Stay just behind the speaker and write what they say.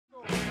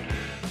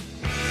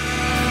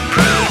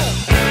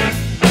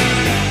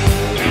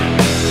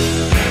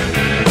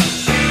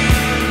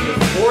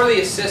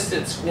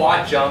assisted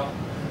squat jump,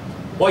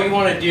 what you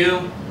want to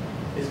do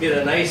is get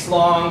a nice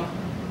long,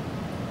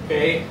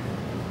 okay,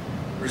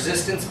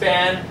 resistance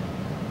band.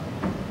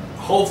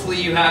 Hopefully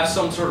you have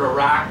some sort of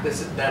rack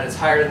that is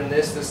higher than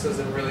this. This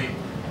doesn't really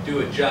do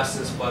it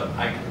justice, but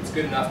it's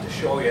good enough to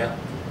show you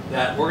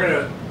that we're going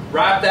to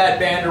wrap that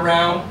band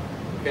around,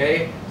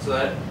 okay, so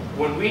that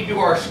when we do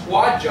our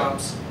squat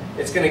jumps,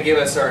 it's going to give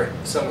us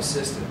some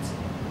assistance,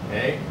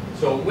 okay.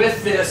 So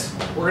with this,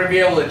 we're going to be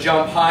able to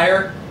jump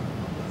higher.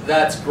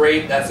 That's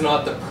great. That's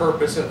not the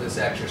purpose of this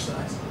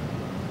exercise.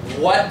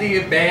 What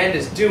the band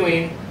is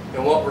doing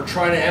and what we're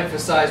trying to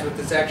emphasize with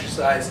this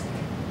exercise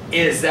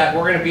is that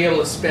we're going to be able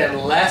to spend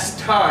less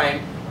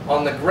time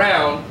on the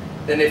ground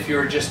than if you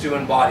were just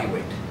doing body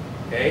weight.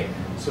 Okay?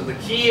 So the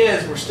key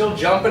is we're still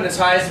jumping as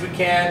high as we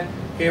can.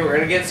 Okay, we're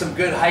going to get some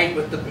good height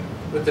with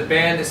the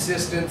band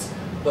assistance,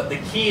 but the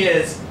key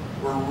is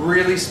we're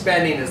really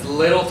spending as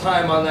little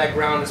time on that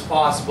ground as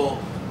possible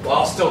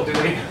while still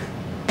doing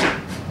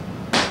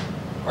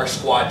our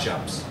squat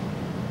jumps.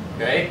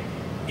 Okay?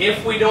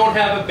 If we don't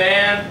have a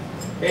band,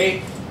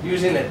 okay,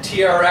 using a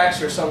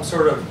TRX or some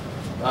sort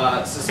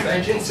of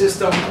suspension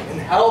system can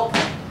help.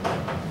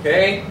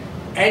 Okay?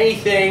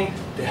 Anything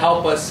to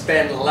help us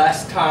spend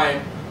less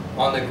time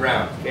on the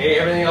ground. Okay?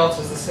 Everything else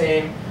is the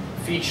same.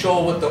 Feet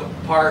shoulder width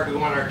apart. We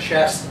want our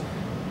chest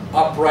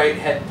upright,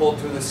 head pulled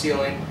through the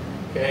ceiling.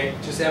 Okay?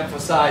 Just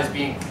emphasize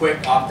being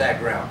quick off that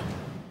ground.